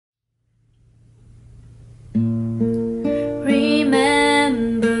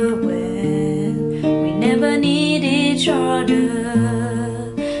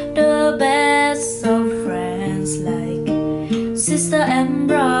brother, the best of friends, like sister and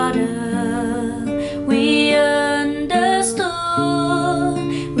brother. We understood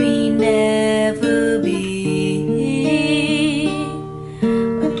we never be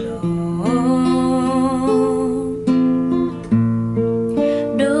alone.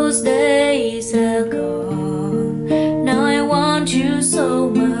 Those days are gone. Now I want you so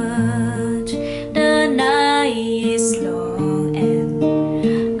much. The night is long and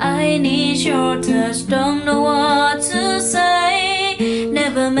I need your touch. Don't know what to say.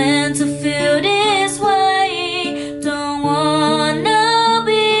 Never meant to feel this way. Don't wanna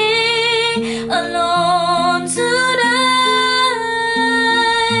be alone tonight.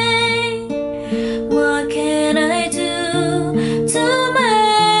 What can I do to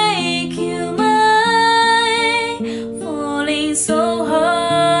make you mine? Falling so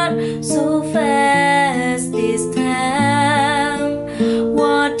hard, so fast this time.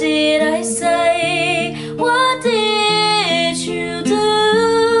 What did I say? What did you do?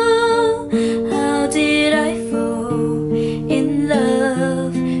 How did I fall in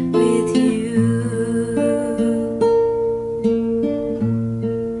love with you?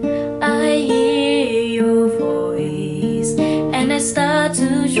 I hear your voice and I start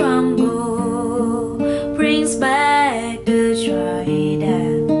to tremble. Brings back the joy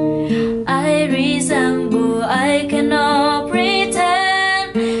that I resemble. I cannot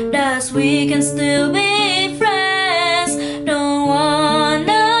pretend that we can still be friends. Don't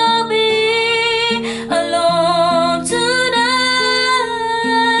wanna be alone tonight.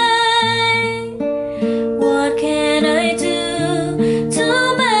 What can I do to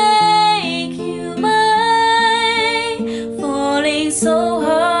make you mine? Falling so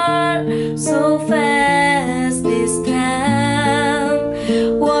hard, so